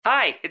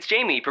Hi, it's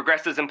Jamie,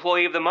 Progressive's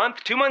Employee of the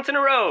Month, 2 months in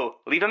a row.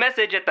 Leave a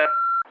message at the...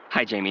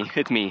 Hi, Jamie.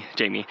 It's me,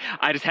 Jamie.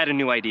 I just had a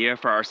new idea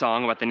for our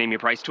song about the Name Your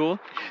Price tool.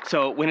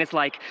 So when it's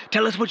like,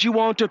 tell us what you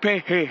want to pay,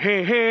 hey,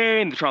 hey, hey,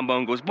 and the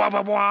trombone goes, blah,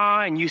 blah,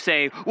 blah, and you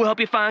say, we'll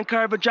help you find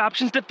coverage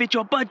options to fit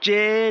your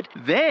budget.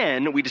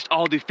 Then we just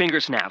all do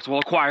finger snaps while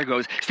a choir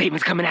goes,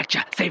 savings coming at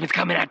ya, savings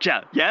coming at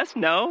ya. Yes?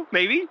 No?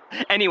 Maybe?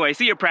 Anyway,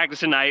 see you at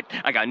practice tonight.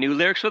 I got new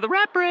lyrics for the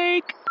rap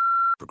break.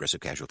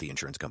 Progressive Casualty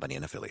Insurance Company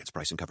and Affiliates.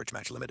 Price and coverage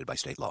match limited by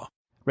state law.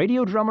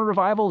 Radio Drama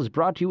Revival is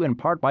brought to you in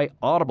part by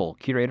Audible,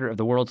 curator of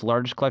the world's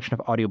largest collection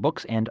of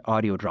audiobooks and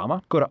audio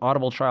drama. Go to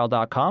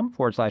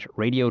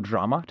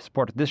audibletrial.com/radiodrama to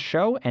support this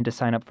show and to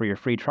sign up for your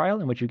free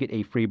trial in which you get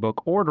a free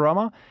book or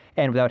drama.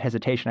 And without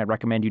hesitation, I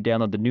recommend you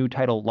download the new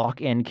title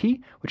Lock and Key,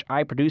 which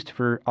I produced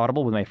for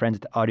Audible with my friends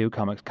at the Audio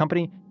Comics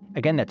Company.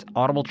 Again, that's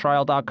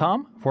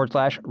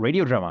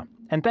audibletrial.com/radiodrama.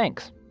 And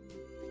thanks.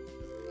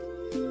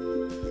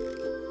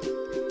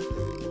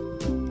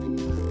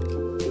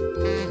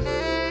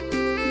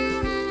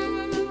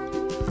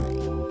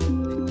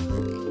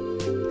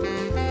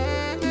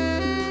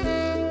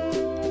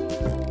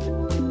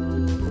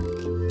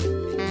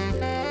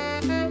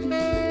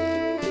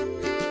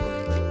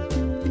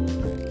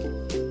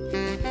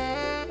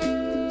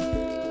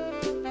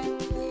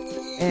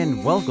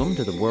 And welcome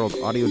to the World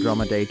Audio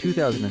Drama Day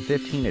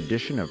 2015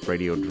 edition of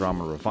Radio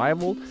Drama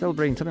Revival,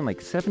 celebrating something like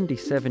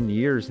 77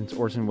 years since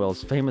Orson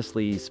Welles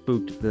famously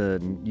spooked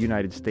the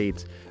United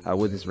States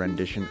with his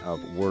rendition of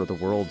War of the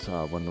Worlds,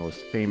 one of the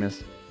most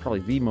famous,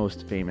 probably the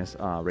most famous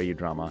radio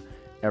drama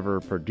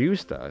ever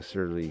produced.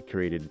 Certainly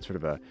created sort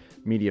of a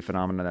media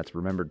phenomenon that's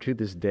remembered to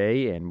this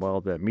day, and while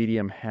the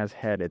medium has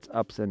had its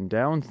ups and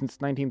downs since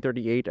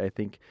 1938, I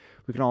think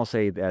we can all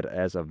say that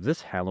as of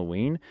this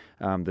Halloween,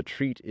 the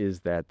treat is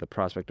that the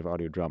prospect of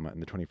audio drama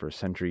in the 21st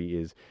century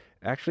is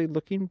actually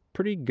looking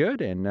pretty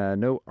good, and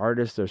no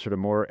artists are sort of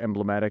more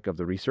emblematic of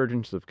the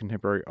resurgence of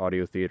contemporary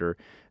audio theater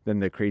than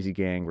the crazy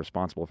gang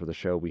responsible for the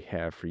show we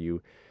have for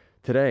you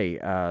today.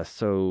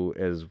 So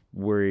as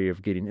way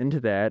of getting into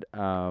that,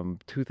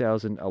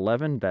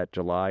 2011, that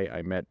July,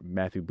 I met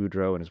Matthew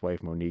Boudreau and his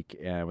wife Monique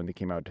when they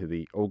came out to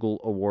the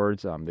Ogle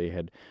Awards. They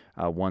had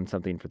won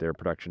something for their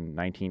production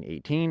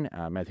 1918.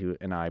 Matthew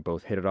and I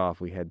both hit it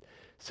off. We had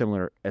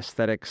similar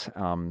aesthetics,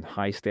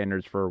 high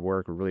standards for our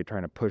work. We're really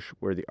trying to push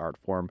where the art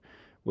form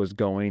was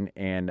going,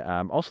 and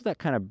also that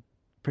kind of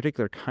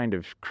particular kind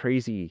of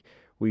crazy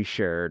we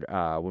shared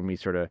when we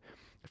sort of,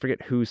 I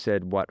forget who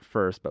said what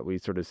first, but we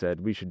sort of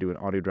said we should do an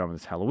audio drama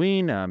this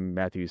Halloween.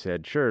 Matthew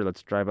said, sure,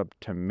 let's drive up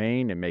to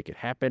Maine and make it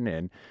happen.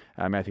 And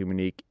Matthew and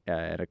Monique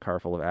and a car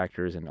full of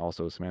actors, and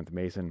also Samantha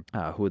Mason,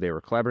 who they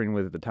were collaborating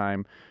with at the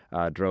time,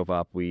 drove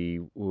up.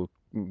 We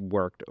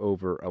worked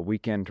over a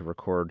weekend to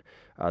record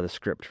the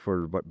script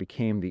for what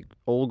became the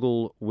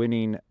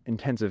Ogle-winning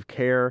Intensive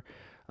Care,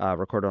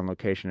 recorded on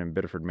location in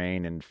Biddeford,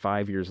 Maine, and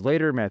 5 years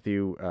later,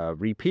 Matthew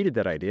repeated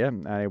that idea.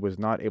 I was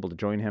not able to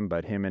join him,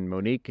 but him and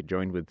Monique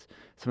joined with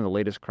some of the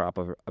latest crop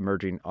of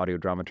emerging audio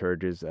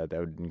dramaturges that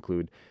would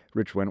include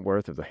Rich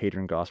Wentworth of the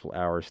Hadron Gospel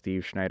Hour,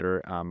 Steve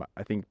Schneider,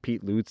 I think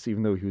Pete Lutz,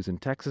 even though he was in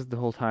Texas the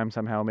whole time,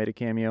 somehow made a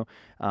cameo,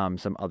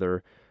 some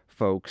other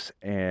folks,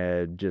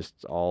 and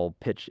just all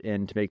pitched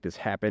in to make this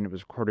happen. It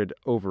was recorded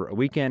over a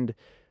weekend,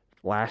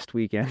 last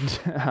weekend,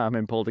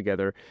 and pulled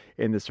together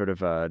in this sort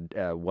of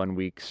 1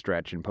 week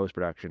stretch in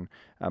post-production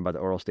by the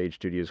Oral Stage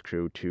Studios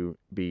crew to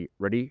be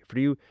ready for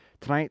you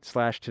tonight /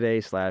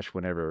 today /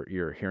 whenever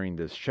you're hearing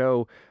this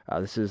show.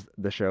 This is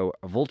the show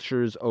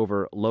Vultures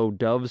over Low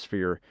Doves for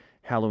your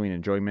Halloween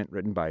enjoyment,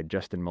 written by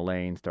Justin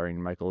Mullane,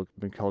 starring Michael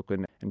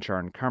McCulkin and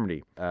Sharon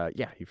Carmody.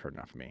 Yeah, you've heard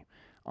enough of me.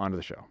 On to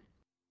the show.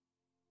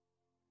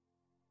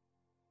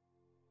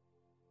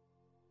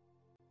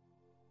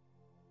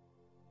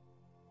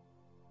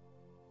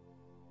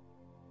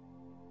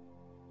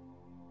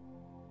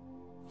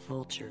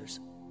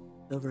 Vultures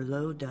over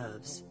Low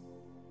Doves,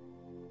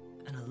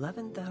 an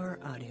 11th hour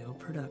audio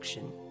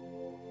production,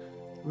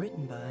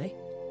 written by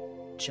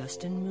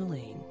Justin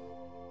Mullane,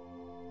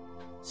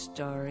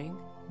 starring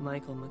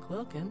Michael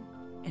McQuilkin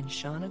and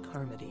Shauna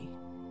Carmody.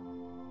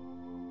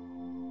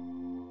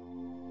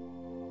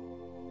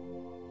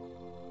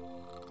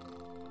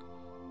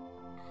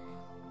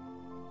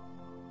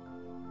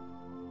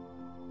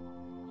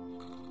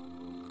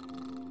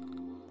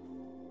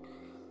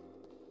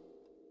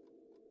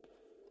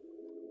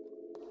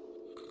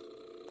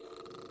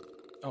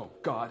 Oh,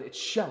 God, it's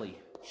Shelley.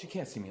 She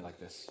can't see me like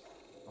this.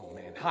 Oh,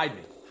 man, hide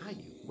me. Hide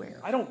you?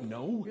 Where? I don't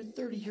know. You're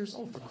 30 years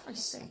old, for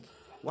Christ's sake.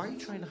 Why are you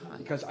trying to hide?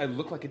 Because I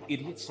look like an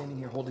idiot standing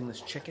here holding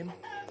this chicken.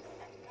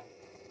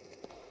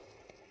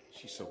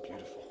 She's so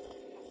beautiful.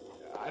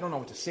 I don't know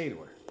what to say to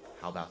her.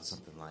 How about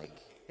something like,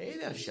 hey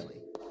there, Shelley.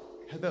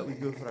 How about we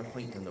go for a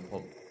pint in the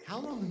pub? How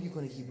long are you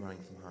going to keep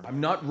running from her?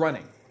 I'm not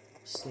running.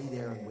 Stay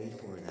there and wait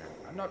for her then.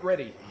 I'm not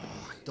ready.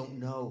 Oh, I don't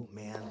know,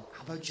 man.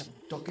 How about you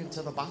duck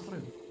into the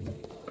bathroom?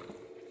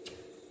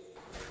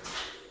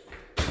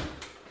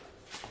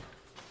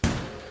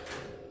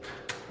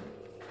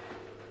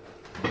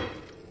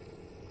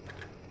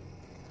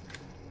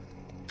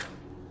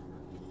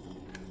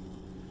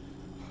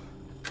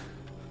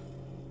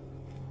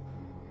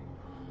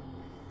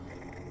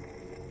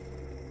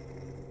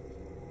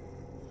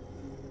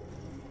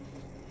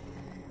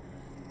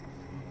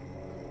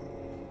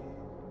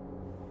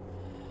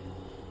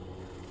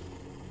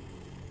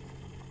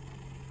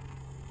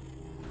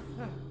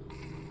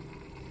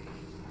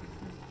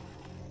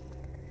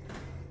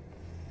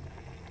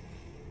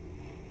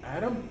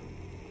 Adam?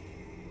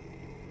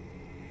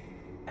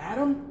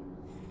 Adam?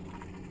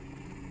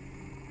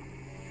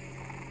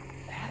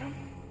 Adam?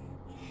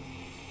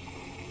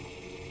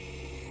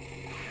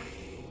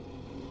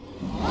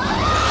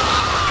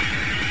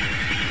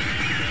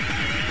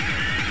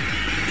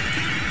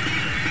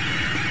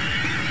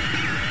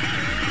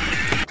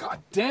 God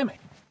damn it!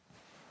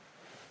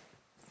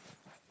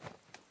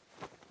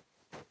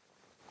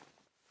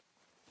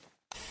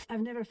 I've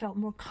never felt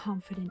more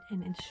confident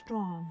and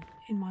strong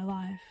in my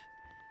life.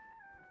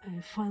 I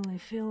finally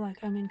feel like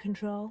I'm in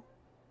control.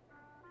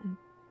 And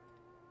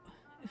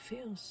it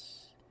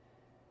feels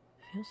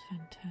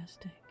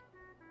fantastic.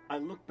 I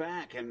look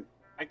back and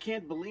I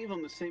can't believe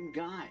I'm the same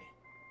guy.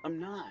 I'm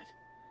not.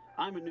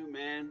 I'm a new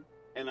man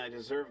and I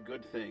deserve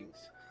good things.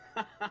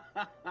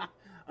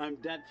 I'm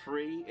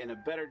debt-free, in a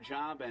better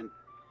job,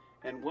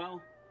 and well,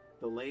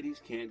 the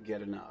ladies can't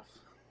get enough.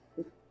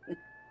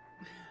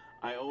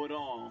 I owe it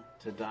all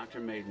to Dr.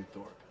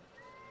 Maidenthorpe.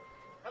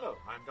 Hello,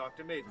 I'm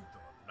Dr.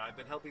 Maidenthorpe, and I've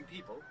been helping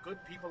people, good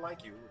people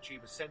like you,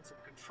 achieve a sense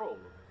of control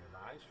over their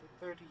lives for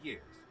 30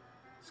 years.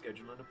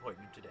 Schedule an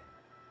appointment today.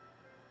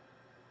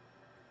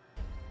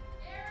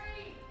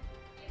 Gary!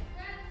 It's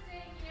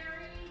Wednesday,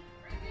 Gary!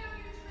 Bring down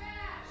your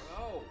trash!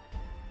 Oh!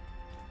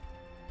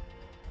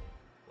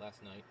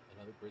 Last night,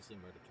 another grisly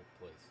murder took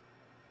place.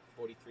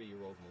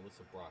 43-year-old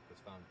Melissa Brock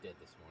was found dead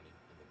this morning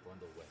in the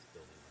Brundle West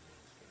building on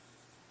Main Street.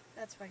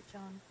 That's right,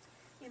 John.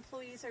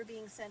 Employees are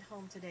being sent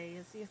home today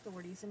as the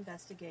authorities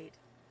investigate.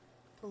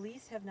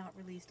 Police have not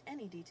released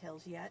any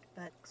details yet,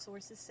 but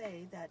sources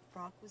say that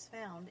Brock was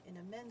found in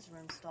a men's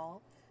room stall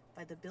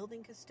by the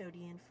building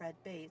custodian Fred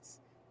Bates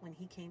when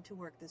he came to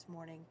work this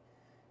morning.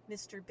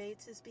 Mr.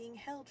 Bates is being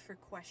held for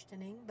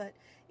questioning, but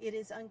it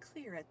is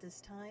unclear at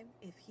this time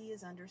if he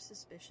is under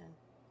suspicion.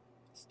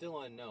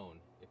 Still unknown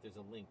if there's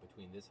a link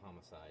between this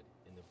homicide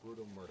and the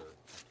brutal murder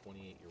of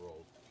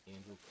 28-year-old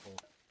Andrew Cole.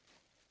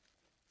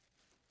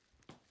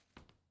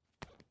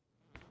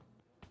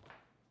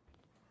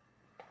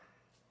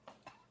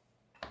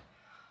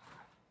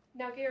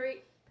 Now,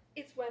 Gary,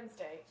 it's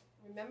Wednesday.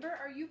 Remember,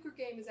 our euchre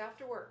game is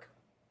after work.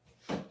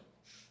 Were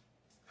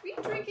you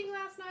drinking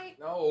last night?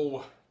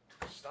 No.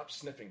 Stop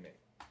sniffing me.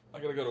 I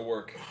gotta go to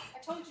work. I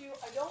told you,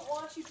 I don't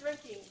want you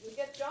drinking. You'll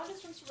get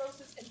jaundice from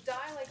cirrhosis and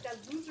die like that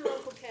loser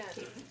Uncle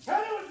Ken.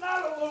 Kenny was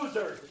not a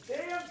loser. The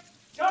damn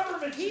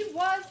government. He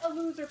was a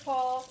loser,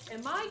 Paul,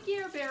 and my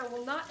Gear Bear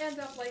will not end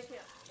up like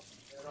him.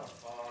 Shut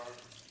up, Paul.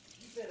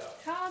 Keep it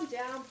up. Calm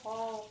down,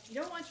 Paul. You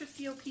don't want your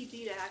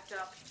COPD to act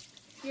up.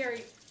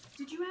 Gary,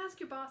 did you ask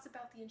your boss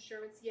about the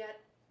insurance yet?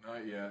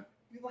 Not yet.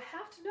 We will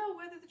have to know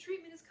whether the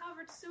treatment is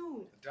covered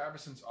soon. The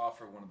Dabersons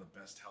offer one of the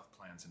best health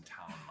plans in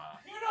town, Ma.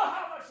 You know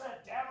how much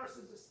that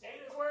Damerson's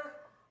estate is worth?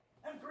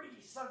 Them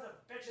greedy sons of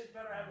bitches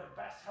better have the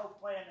best health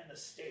plan in the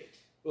state.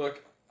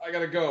 Look, I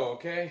gotta go,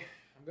 okay?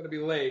 I'm gonna be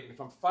late, and if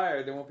I'm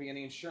fired, there won't be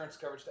any insurance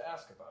coverage to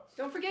ask about.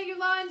 Don't forget your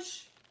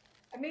lunch.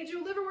 I made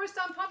you a liverwurst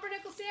on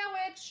pumpernickel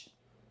sandwich.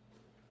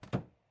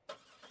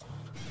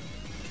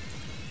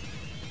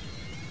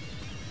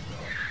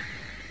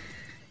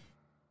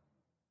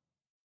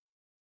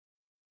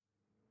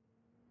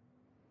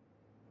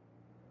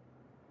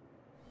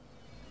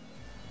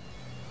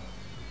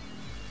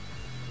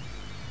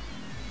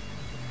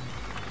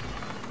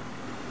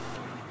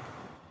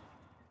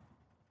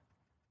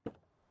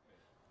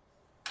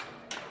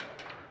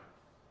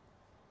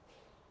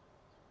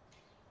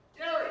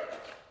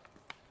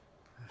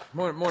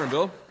 Morning,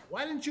 Bill.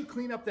 Why didn't you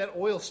clean up that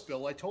oil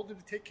spill I told you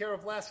to take care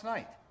of last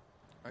night?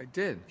 I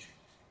did.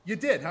 You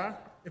did, huh?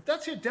 If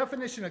that's your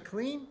definition of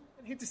clean,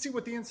 I'd hate to see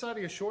what the inside of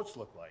your shorts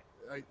look like.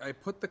 I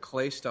put the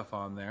clay stuff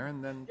on there,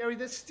 and then... Gary,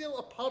 there's still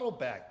a puddle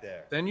back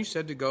there. Then you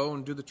said to go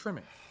and do the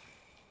trimming.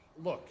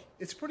 Look,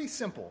 it's pretty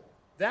simple.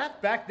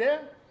 That back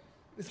there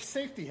is a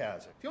safety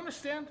hazard. Do you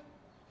understand?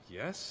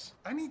 Yes?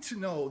 I need to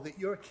know that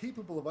you're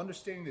capable of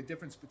understanding the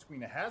difference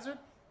between a hazard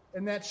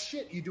and that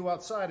shit you do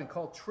outside and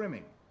call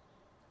trimming.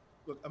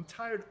 Look, I'm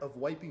tired of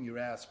wiping your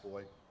ass,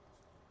 boy.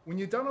 When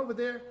you're done over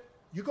there,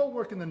 you go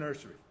work in the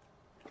nursery.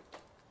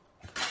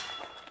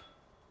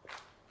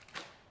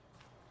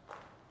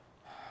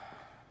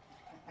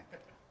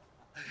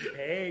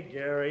 Hey,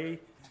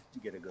 Gary.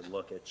 You get a good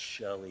look at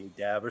Shelley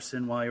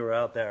Daverson while you were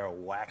out there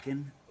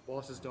whacking? The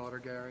boss's daughter,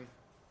 Gary.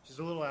 She's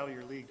a little out of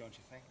your league, don't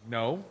you think?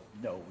 No.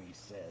 No, he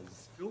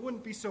says. Bill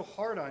wouldn't be so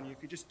hard on you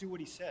if you just do what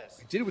he says.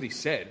 I did what he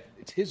said.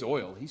 It's his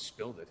oil. He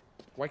spilled it.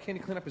 Why can't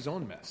he clean up his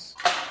own mess?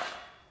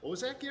 What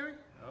was that, Gary?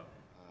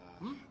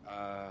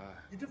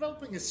 You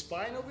developing a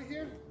spine over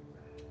here?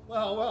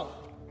 Well.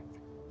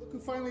 Look who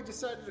finally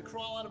decided to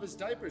crawl out of his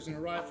diapers and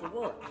arrive for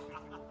work.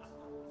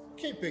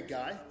 Okay, big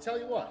guy, tell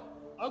you what.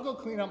 I'll go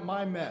clean up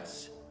my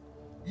mess.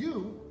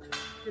 You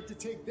get to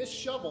take this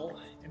shovel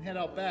and head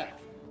out back.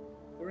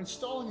 We're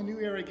installing a new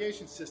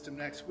irrigation system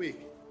next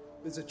week.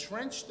 There's a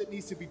trench that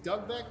needs to be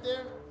dug back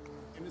there,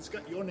 and it's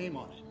got your name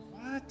on it.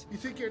 What? You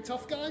think you're a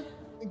tough guy?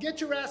 Then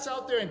get your ass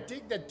out there and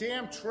dig that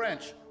damn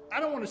trench. I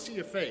don't want to see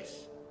your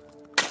face.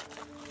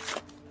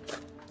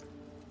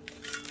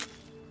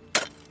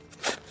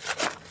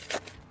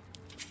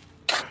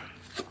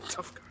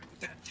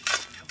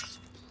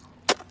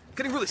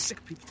 getting really sick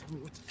of people telling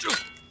me what to do.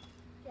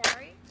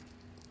 Gary?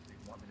 They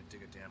want me to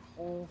dig a damn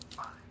hole?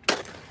 Fine.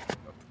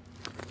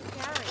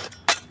 Gary?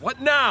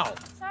 What now?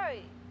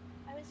 Sorry.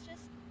 I was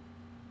just...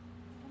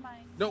 Never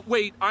mind. No,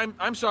 wait.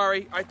 I'm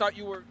sorry. I thought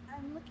you were...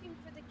 I'm looking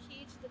for the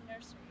key to the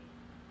nursery,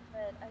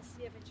 but I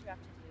see I've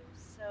interrupted you,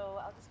 so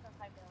I'll just go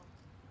find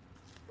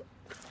Bill.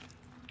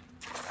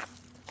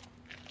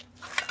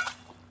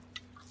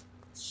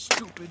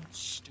 Stupid,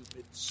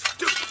 stupid,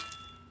 stupid.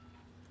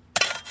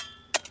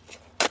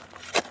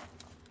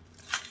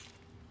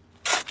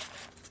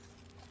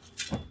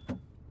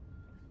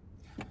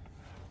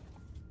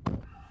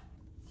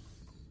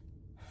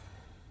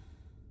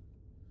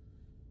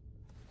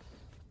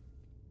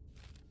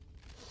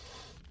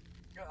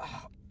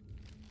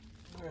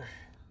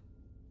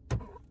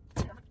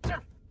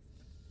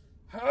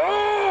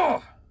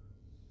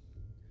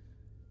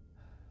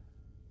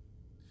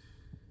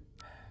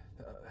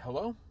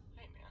 Hello?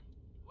 Hey, man.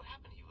 What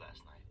happened to you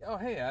last night? Oh,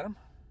 hey, Adam.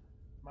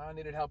 I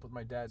needed help with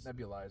my dad's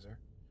nebulizer.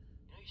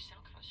 You know, you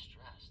sound kind of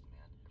stressed,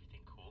 man. Everything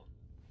cool?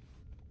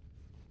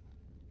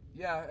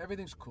 Yeah,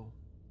 everything's cool.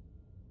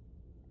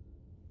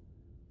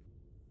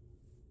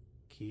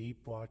 Keep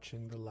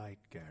watching the light,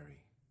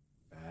 Gary.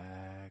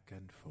 Back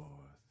and forth,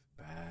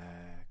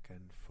 back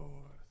and forth.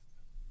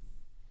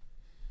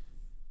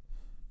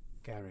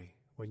 Gary,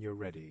 when you're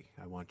ready,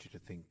 I want you to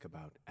think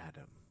about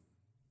Adam.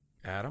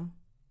 Adam?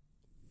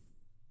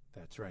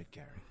 That's right,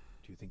 Gary.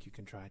 Do you think you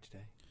can try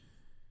today?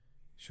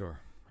 Sure.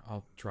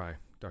 I'll try,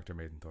 Dr.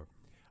 Maidenthorpe.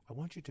 I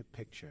want you to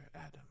picture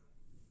Adam.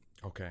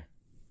 Okay.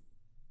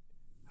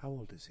 How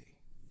old is he?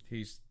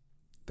 He's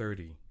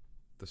 30,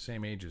 the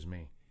same age as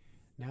me.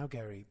 Now,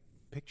 Gary,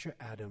 picture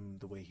Adam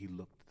the way he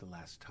looked the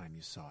last time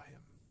you saw him.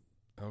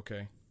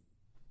 Okay.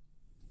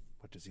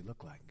 What does he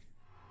look like?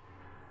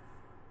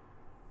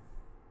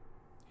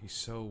 He's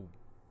so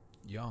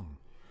young.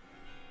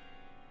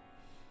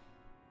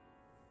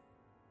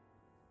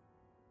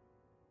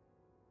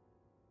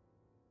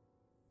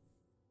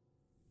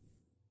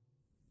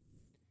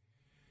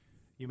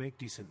 You make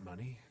decent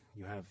money.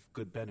 You have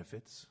good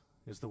benefits.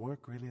 Is the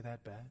work really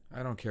that bad?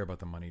 I don't care about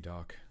the money,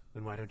 Doc.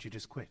 Then why don't you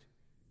just quit?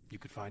 You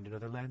could find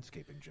another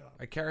landscaping job.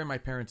 I carry my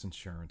parents'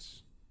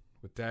 insurance.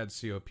 With Dad's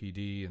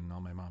COPD and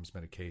all my mom's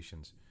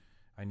medications,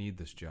 I need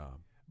this job.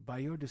 By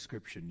your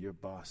description, your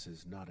boss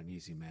is not an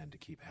easy man to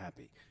keep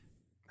happy.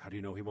 How do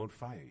you know he won't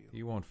fire you?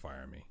 He won't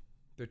fire me.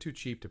 They're too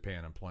cheap to pay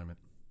unemployment.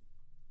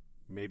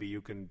 Maybe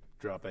you can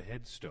drop a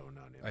headstone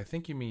on him. I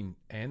think you mean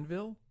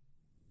Anvil?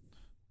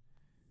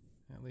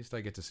 At least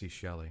I get to see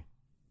Shelley.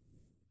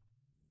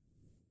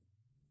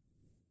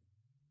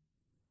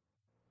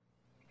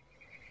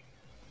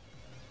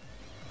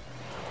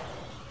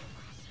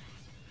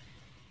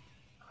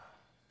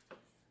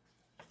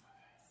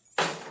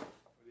 What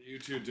are you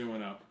two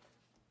doing up?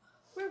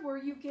 Where were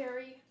you,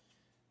 Gary?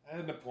 I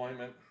had an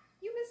appointment.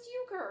 You missed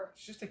euchre.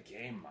 It's just a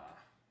game, Ma.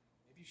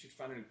 Maybe you should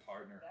find a new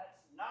partner. That's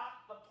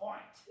not the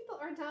point. People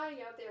are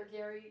dying out there,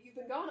 Gary. You've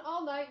been gone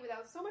all night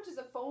without so much as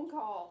a phone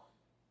call.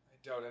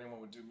 I doubt anyone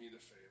would do me the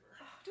favor.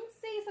 Don't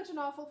say such an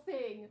awful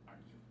thing. Are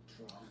you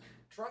drunk?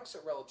 Drunk's a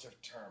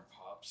relative term,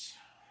 Pops.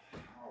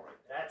 All right,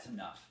 that's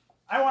enough.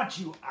 I want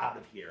you out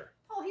of here.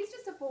 Oh, he's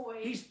just a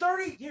boy. He's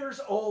 30 years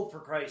old, for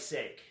Christ's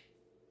sake.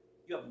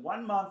 You have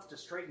 1 month to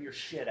straighten your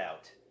shit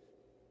out.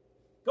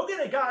 Go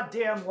get a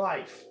goddamn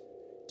life.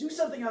 Do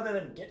something other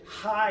than get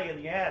high in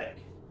the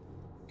attic.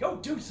 Go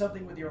do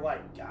something with your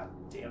life, god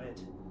damn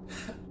it.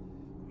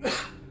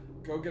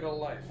 Go get a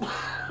life.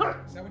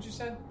 Is that what you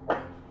said?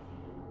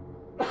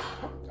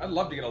 I'd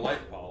love to get a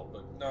life, Paul,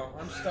 but no,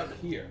 I'm stuck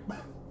here.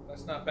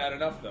 That's not bad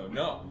enough, though.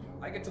 No,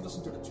 I get to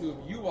listen to the two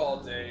of you all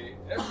day,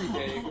 every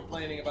day,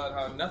 complaining about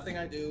how nothing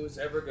I do is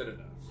ever good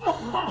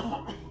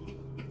enough.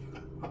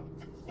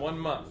 1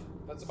 month.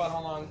 That's about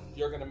how long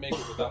you're going to make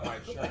it without my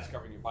insurance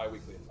covering your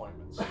bi-weekly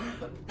appointments.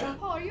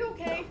 Paul, are you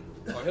okay?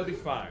 Oh, he'll be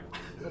fine.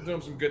 It'll do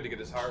him some good to get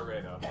his heart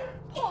rate up.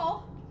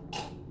 Paul!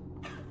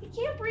 He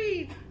can't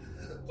breathe!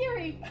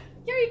 Gary!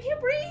 Gary, you can't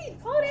breathe!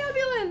 Call an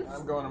ambulance!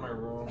 I'm going to my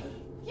room.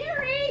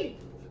 Gary!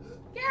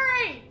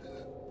 Gary!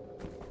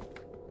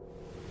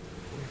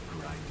 We're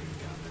grinding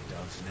down the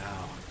doves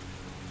now.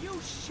 You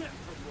shit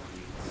for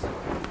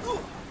worries.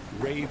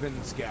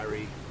 Ravens,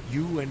 Gary.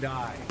 You and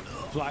I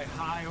fly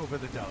high over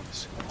the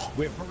doves.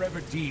 We're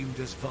forever deemed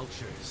as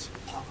vultures.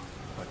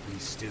 But we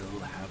still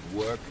have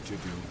work to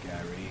do,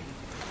 Gary.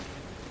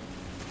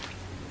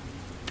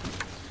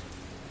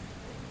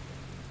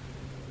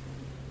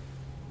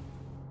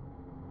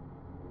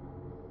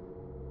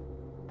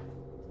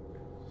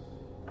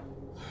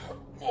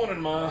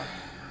 Morning, Ma.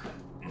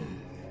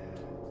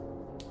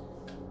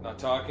 Not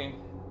talking?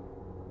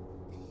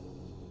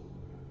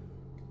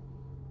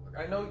 Look,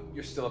 I know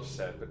you're still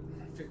upset, but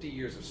 50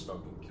 years of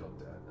smoking killed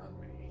Dad, not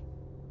me.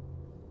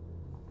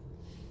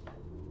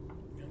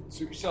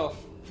 Suit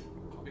yourself.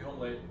 I'll be home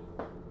late.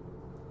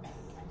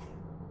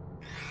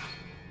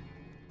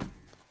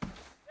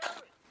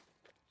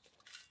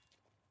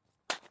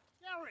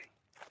 Gary!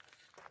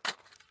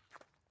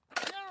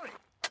 Gary!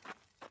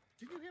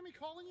 Did you hear me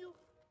calling you?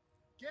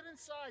 Get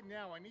inside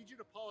now. I need you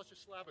to polish a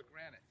slab of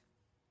granite.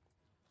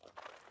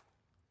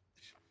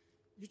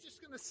 You're just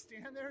gonna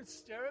stand there and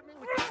stare at me?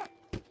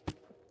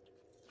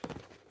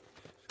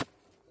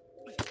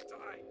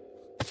 Die!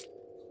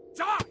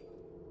 Die!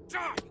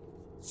 Die!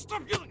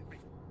 Stop yelling at me!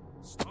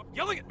 Stop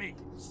yelling at me!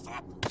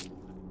 Stop!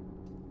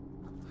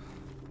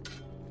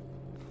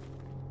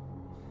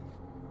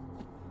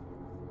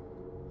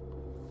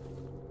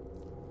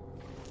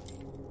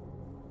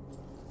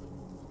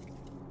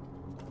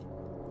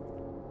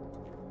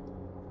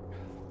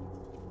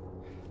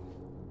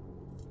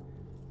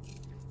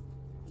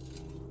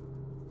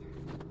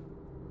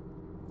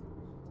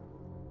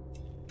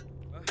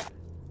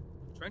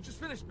 Trench is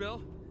finished,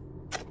 Bill.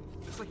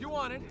 Just like you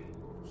wanted.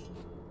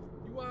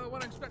 You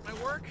want to inspect my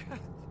work?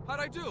 How'd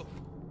I do?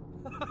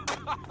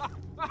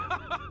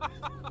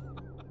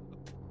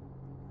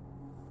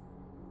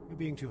 You're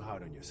being too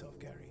hard on yourself,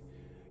 Gary.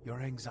 Your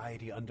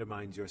anxiety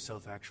undermines your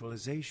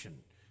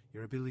self-actualization,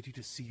 your ability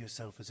to see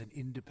yourself as an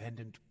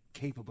independent,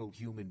 capable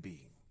human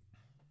being.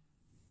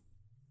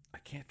 I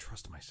can't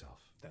trust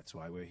myself. That's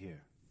why we're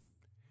here.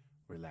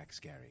 Relax,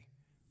 Gary.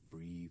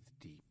 Breathe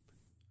deep.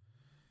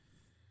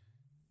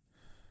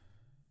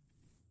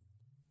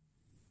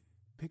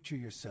 Picture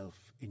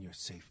yourself in your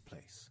safe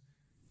place.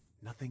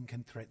 Nothing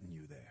can threaten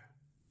you there.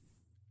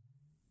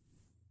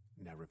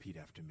 Now repeat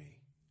after me.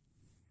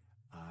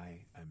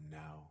 I am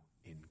now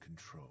in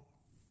control.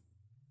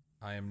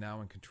 I am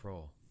now in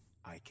control.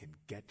 I can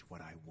get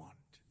what I want.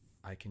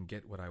 I can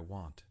get what I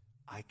want.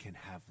 I can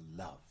have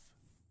love.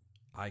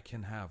 I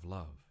can have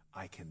love.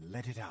 I can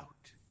let it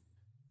out.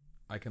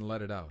 I can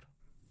let it out.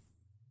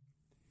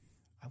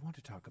 I want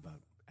to talk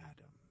about Adam.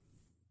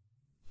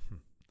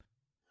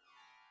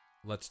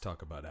 Let's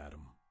talk about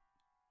Adam.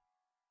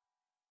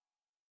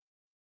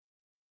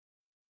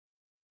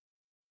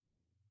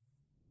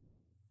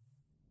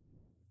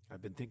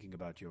 I've been thinking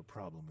about your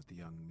problem with the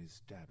young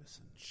Miss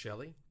Davison.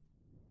 Shelley?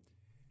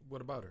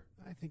 What about her?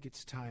 I think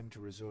it's time to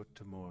resort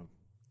to more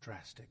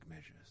drastic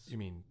measures. You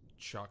mean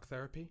shock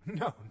therapy?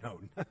 No,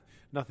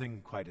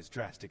 nothing quite as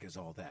drastic as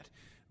all that.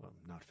 Well,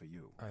 not for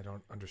you. I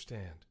don't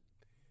understand.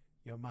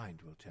 Your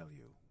mind will tell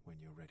you when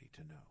you're ready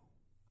to know.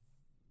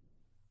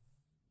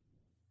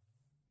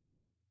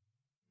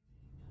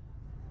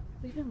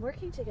 We've been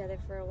working together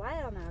for a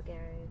while now,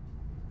 Gary.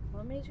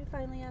 What made you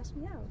finally ask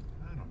me out?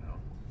 I don't know.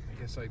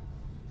 I guess I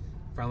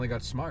finally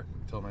got smart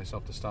and told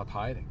myself to stop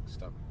hiding,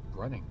 stop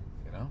running,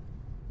 you know?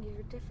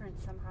 You're different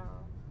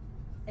somehow.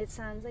 It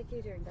sounds like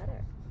you're doing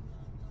better.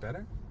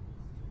 Better?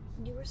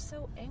 You were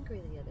so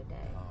angry the other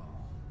day.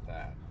 Oh,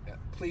 that. Yeah,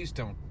 please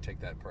don't take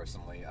that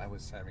personally. I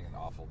was having an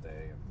awful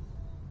day and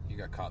you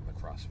got caught in the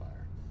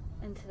crossfire.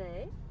 And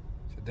today?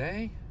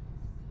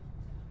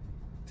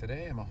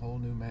 Today I'm a whole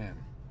new man.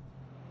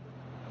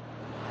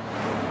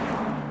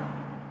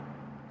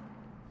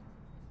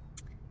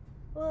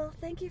 Well,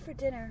 thank you for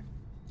dinner.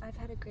 I've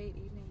had a great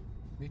evening.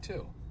 Me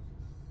too.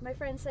 My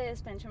friends say I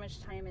spend too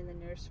much time in the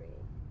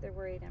nursery. They're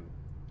worried I'm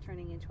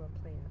turning into a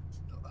plant.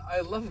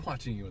 I love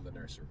watching you in the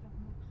nursery.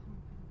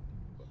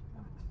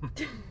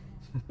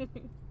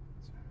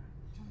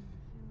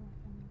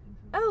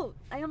 Oh,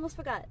 I almost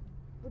forgot.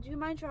 Would you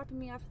mind dropping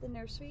me off at the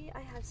nursery?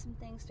 I have some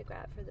things to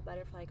grab for the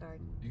butterfly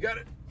garden. You got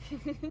it.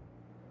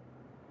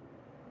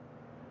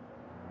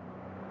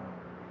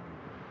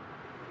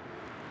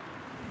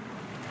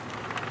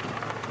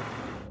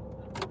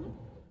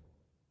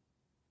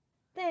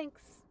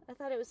 Thanks. I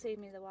thought it would save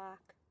me the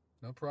walk.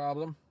 No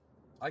problem.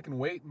 I can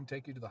wait and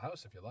take you to the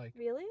house if you like.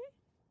 Really?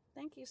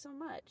 Thank you so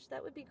much.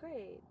 That would be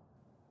great.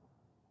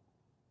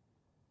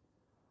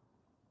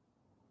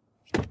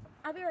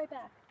 I'll be right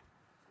back.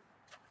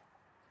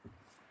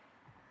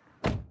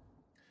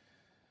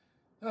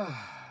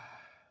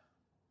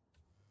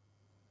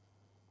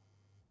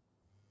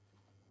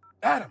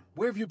 Adam,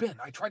 where have you been?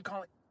 I tried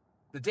calling.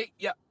 The date,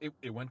 yeah,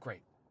 it went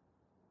great.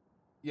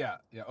 Yeah,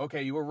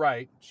 okay, you were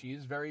right. She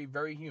is very,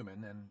 very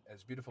human and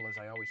as beautiful as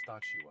I always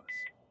thought she was.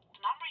 The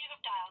number you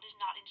have dialed is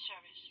not in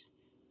service.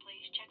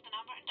 Please check the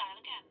number and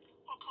dial again,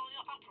 or call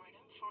your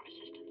operator for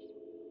assistance.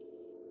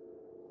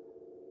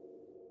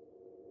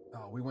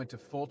 Oh, we went to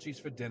Vultures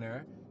for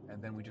dinner,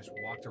 and then we just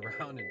walked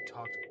around and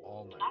talked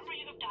all The night. number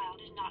you have dialed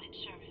is not in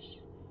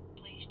service.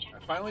 Please check I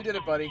the finally number did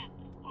and it, dial buddy. again,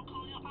 or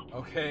call your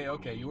operator.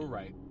 Okay, you were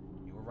right.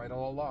 You were right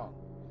all along.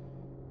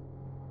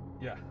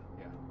 Yeah.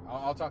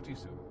 I'll talk to you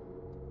soon.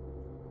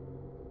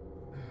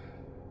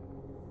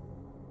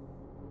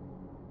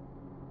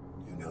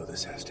 You know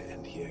this has to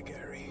end here,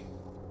 Gary.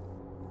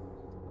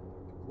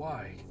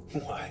 Why?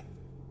 Why?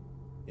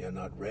 You're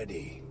not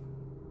ready.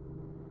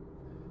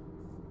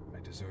 I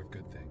deserve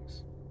good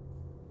things.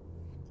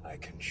 I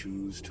can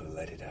choose to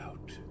let it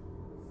out.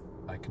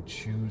 I can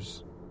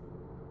choose.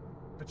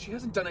 But she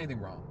hasn't done anything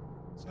wrong.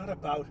 It's not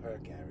about her,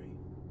 Gary.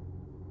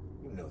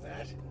 You know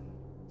that.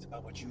 It's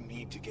about what you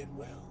need to get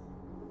well.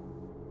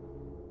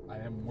 I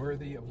am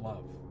worthy of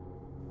love.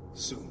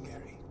 Soon,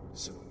 Gary.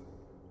 Soon.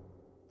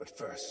 But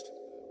first,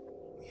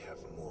 we have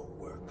more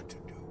work to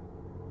do.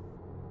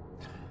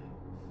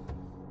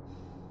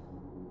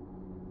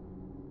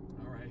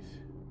 All right.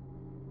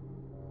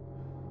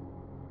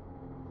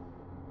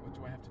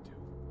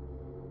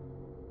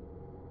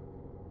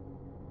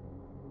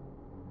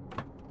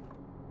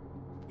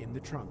 In the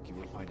trunk, you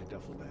will find a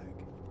duffel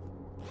bag.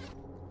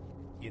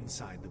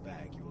 Inside the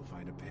bag, you will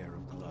find a pair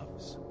of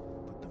gloves.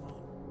 Put them on.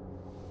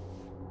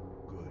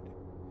 Good.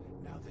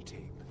 Now the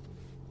tape.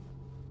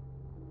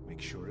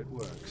 Make sure it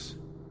works.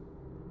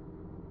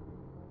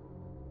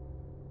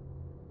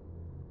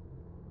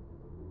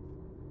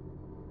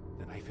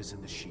 The knife is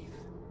in the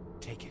sheath.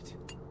 Take it.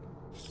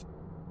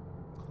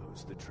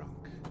 Close the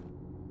trunk.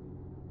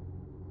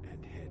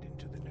 And head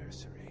into the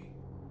nursery.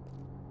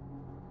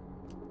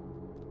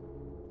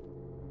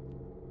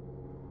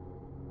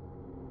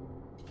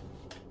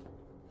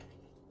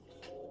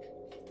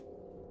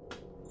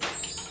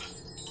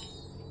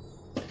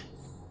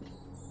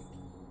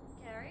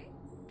 Gary?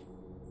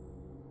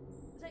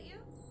 Is that you?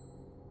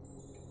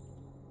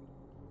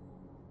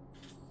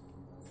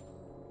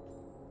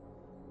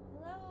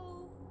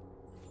 Hello?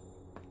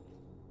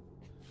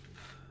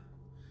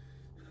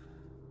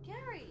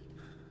 Gary!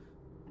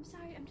 I'm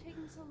sorry I'm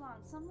taking so long.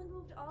 Someone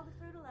moved all the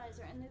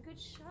fertilizer and the good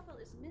shovel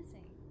is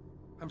missing.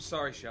 I'm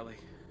sorry, Shelley.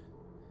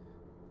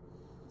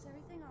 Is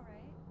everything alright?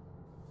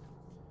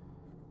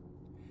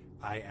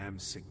 I am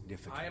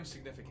significant. I am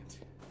significant.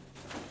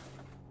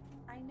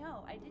 I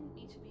know, I didn't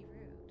mean to be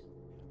rude.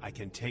 I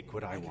can take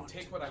what I want.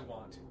 Take what I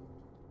want.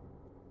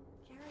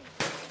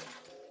 Gary,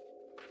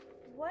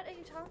 what are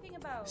you talking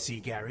about? See,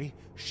 Gary?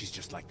 She's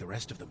just like the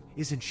rest of them,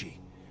 isn't she?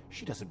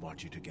 She doesn't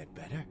want you to get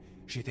better.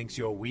 She thinks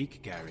you're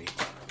weak, Gary.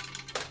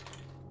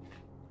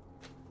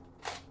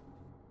 I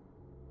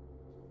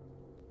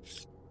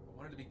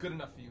wanted to be good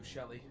enough for you,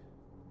 Shelley.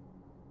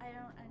 I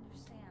don't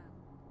understand.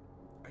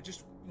 I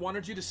just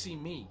wanted you to see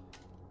me.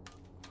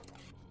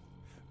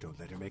 Don't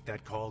let her make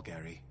that call,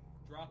 Gary.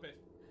 Drop it.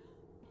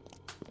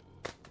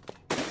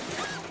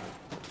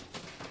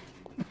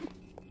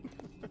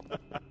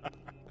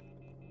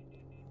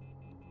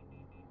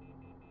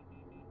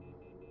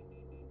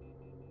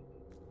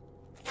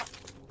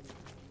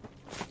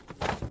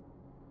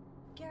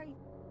 Gary,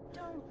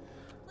 don't.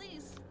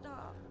 Please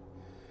stop.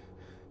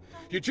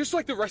 You're just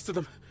like the rest of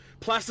them.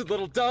 Placid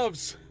little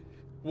doves.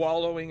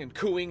 Wallowing and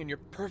cooing in your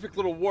perfect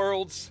little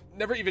worlds.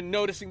 Never even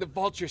noticing the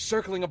vultures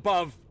circling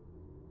above.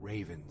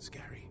 Ravens,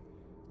 Gary.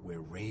 We're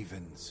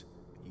ravens.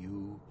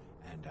 You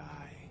and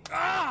I.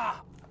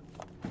 Ah!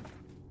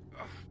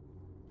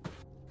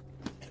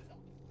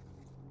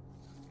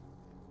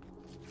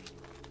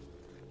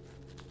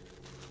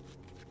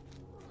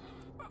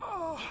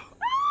 Oh,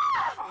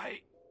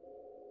 I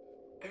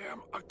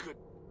am a good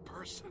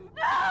person.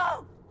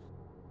 No!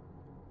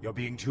 You're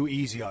being too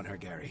easy on her,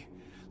 Gary.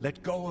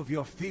 Let go of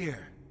your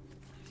fear.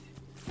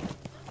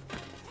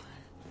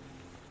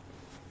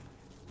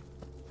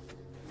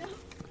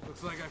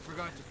 Looks like I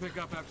forgot to pick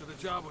up after the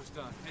job was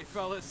done. Hey,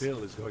 fellas.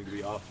 Phil is going to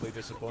be awfully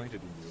disappointed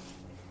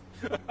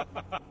in you.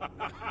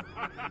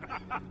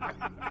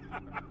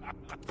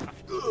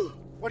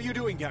 What are you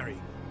doing, Gary?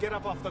 Get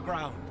up off the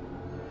ground.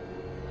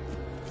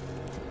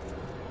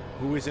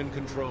 Who is in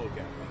control,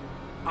 Gary?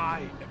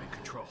 I am in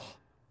control.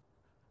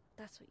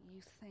 That's what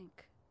you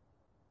think,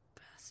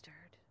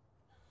 bastard.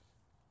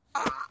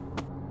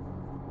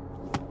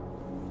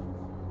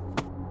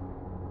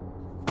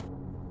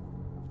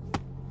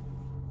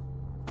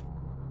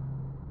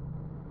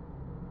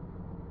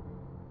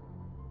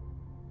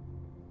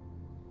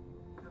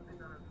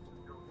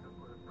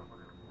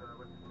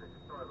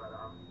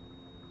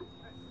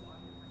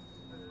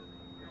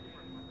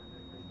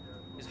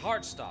 His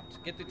heart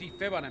stopped. Get the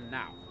defib on him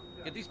now.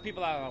 Get these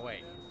people out of the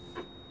way.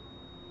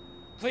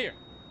 Clear.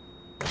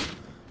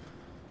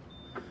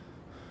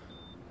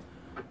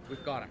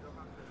 We've got him.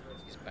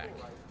 He's back.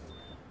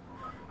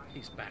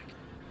 He's back.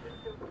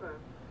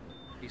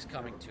 He's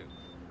coming too.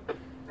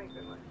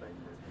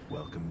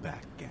 Welcome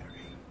back,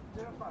 Gary.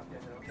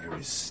 There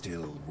is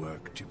still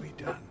work to be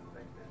done.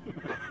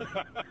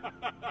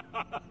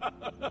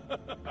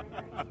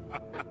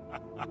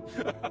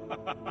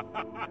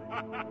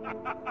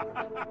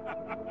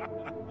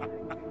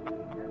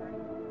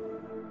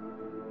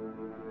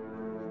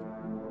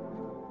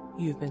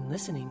 You've been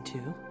listening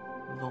to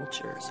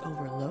Vultures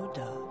Over Low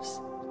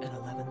Doves, an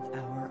 11th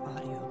hour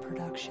audio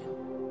production.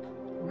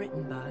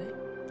 Written by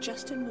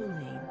Justin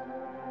Moulin.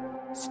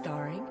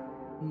 Starring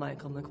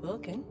Michael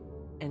McQuilkin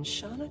and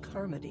Shauna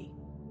Carmody.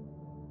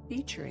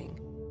 Featuring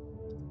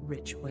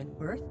Rich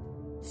Wentworth,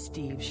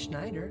 Steve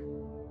Schneider,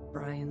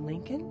 Brian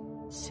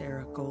Lincoln,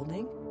 Sarah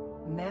Golding,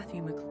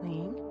 Matthew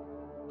McLean,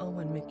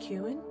 Owen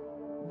McEwen,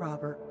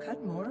 Robert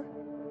Cudmore,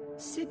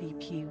 Sibby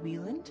P.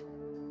 Wieland,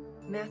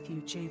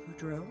 Matthew J.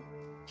 Boudreau,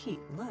 Pete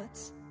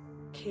Lutz,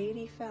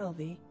 Katie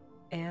Falvey,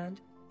 and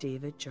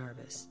David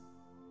Jarvis.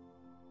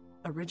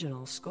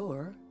 Original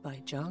score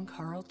by John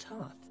Carl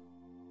Toth.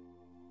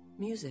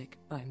 Music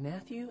by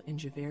Matthew and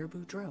Javert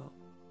Boudreau,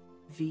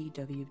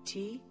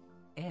 VWT,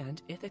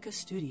 and Ithaca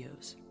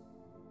Studios.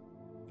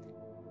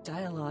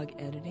 Dialogue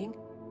editing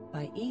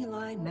by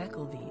Eli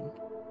McElveen.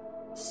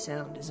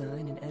 Sound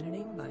design and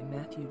editing by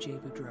Matthew J.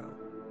 Boudreau.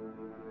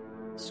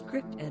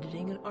 Script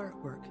editing and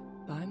artwork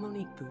by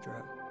Monique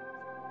Boudreau.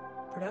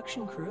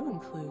 Production crew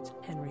includes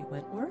Henry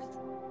Wentworth,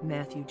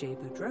 Matthew J.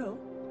 Boudreau,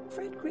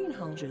 Fred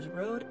Greenhalgh's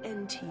Road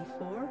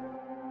NT4,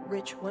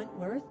 Rich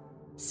Wentworth,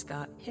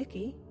 Scott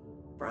Hickey,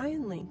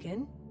 Brian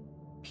Lincoln,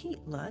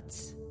 Pete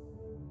Lutz,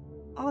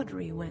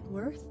 Audrey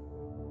Wentworth,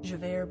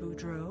 Javert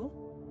Boudreau,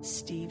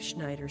 Steve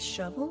Schneider's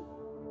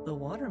Shovel, The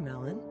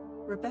Watermelon,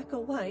 Rebecca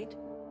White,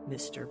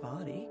 Mr.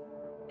 Body,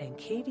 and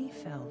Katie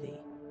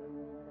Falvey.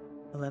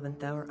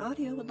 11th Hour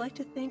Audio would like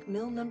to thank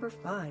Mill Number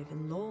 5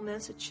 in Lowell,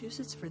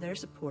 Massachusetts for their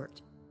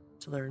support.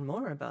 To learn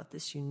more about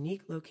this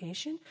unique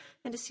location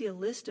and to see a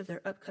list of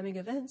their upcoming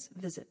events,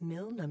 visit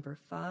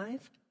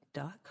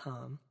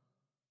millnumber5.com.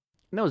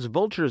 And that was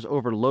Vultures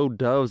over Low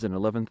Doves, an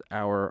 11th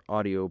Hour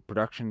Audio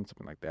production,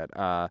 something like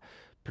that.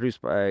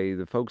 Produced by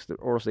the folks at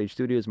Oral Stage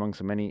Studios, among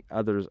so many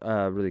others.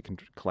 Really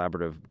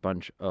collaborative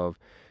bunch of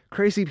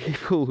crazy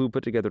people who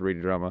put together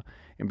radio drama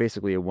in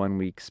basically a 1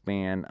 week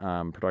span,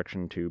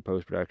 production to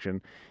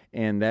post-production.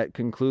 And that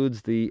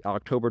concludes the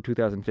October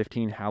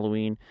 2015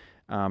 Halloween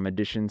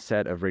edition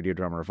set of Radio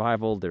Drama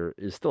Revival. There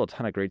is still a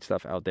ton of great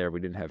stuff out there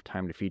we didn't have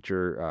time to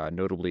feature,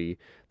 notably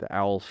The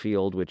Owl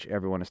Field, which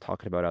everyone is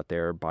talking about out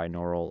there,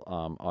 binaural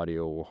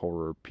audio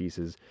horror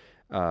pieces,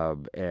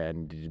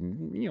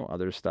 and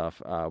other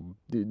stuff.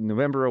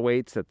 November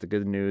awaits. That's the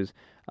good news.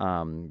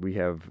 We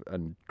have a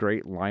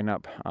great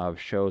lineup of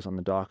shows on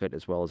the docket,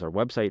 as well as our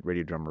website,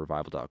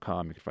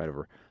 radiodramarevival.com. You can find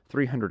over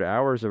 300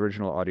 hours of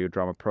original audio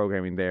drama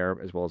programming there,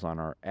 as well as on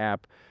our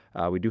app.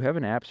 We do have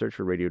an app. Search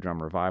for Radio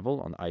Drama Revival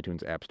on the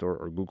iTunes App Store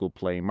or Google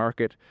Play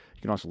Market.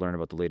 You can also learn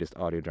about the latest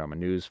audio drama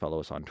news. Follow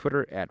us on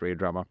Twitter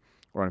 @RadioDrama,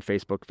 or on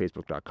Facebook,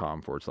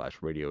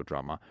 facebook.com/Radio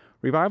Drama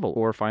Revival,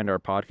 or find our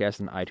podcast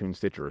in iTunes,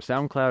 Stitcher, or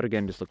SoundCloud.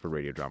 Again, just look for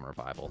Radio Drama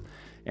Revival.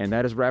 And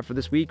that is a wrap for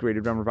this week.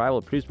 Radio Drama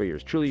Revival, produced by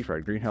yours truly,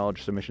 Fred Greenhalgh,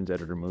 submissions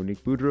editor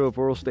Monique Boudreau of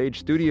Oral Stage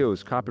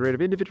Studios. Copyright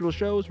of individual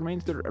shows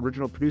remains their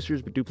original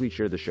producers, but do please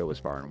share the show as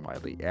far and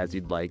widely as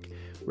you'd like.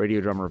 Radio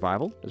Drama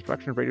Revival is a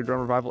production of Radio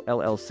Drama Revival,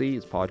 LLC.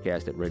 It's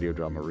podcast at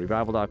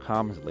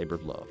radiodramarevival.com. It's a labor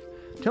of love.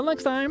 Till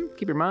next time,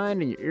 keep your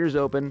mind and your ears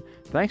open.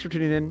 Thanks for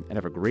tuning in, and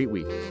have a great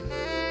week.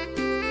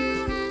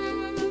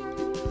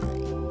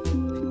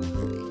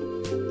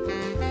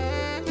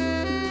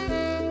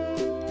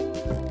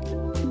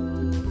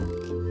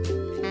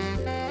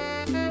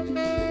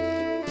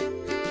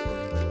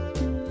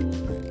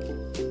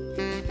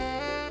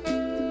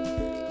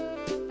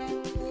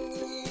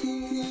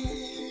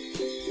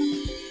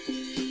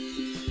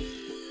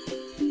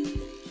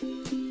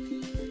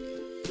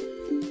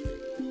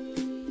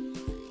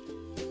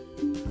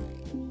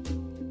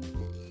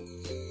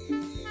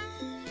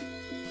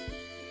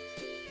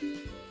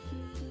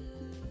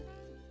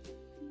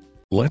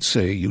 Let's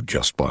say you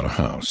just bought a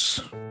house.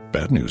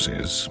 Bad news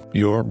is,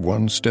 you're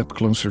one step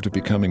closer to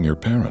becoming your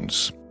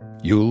parents.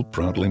 You'll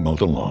proudly mow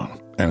the lawn,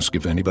 ask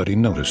if anybody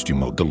noticed you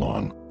mowed the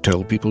lawn,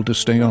 tell people to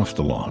stay off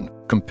the lawn,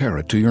 compare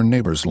it to your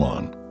neighbor's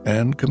lawn,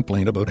 and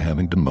complain about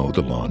having to mow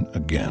the lawn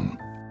again.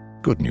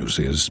 Good news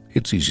is,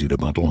 it's easy to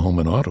bundle home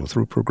and auto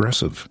through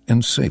Progressive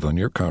and save on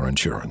your car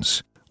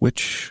insurance,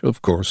 which,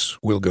 of course,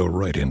 will go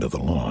right into the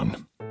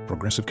lawn.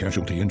 Progressive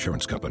Casualty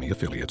Insurance Company,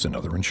 affiliates, and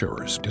other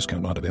insurers.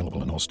 Discount not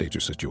available in all states or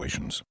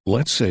situations.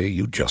 Let's say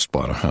you just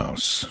bought a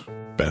house.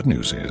 Bad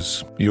news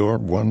is, you're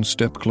one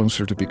step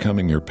closer to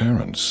becoming your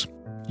parents.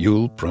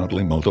 You'll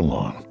proudly mow the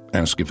lawn,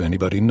 ask if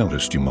anybody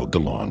noticed you mowed the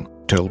lawn,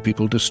 tell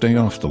people to stay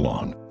off the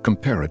lawn,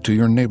 compare it to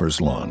your neighbor's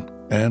lawn,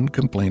 and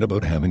complain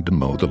about having to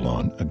mow the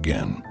lawn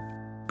again.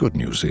 Good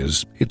news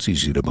is, it's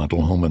easy to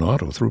bundle home and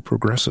auto through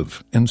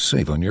Progressive and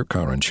save on your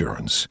car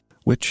insurance,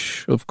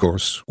 which, of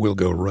course, will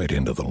go right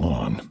into the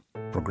lawn.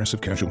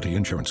 Progressive Casualty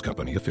Insurance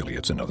Company,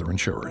 affiliates, and other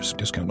insurers.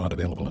 Discount not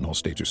available in all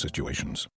states or situations.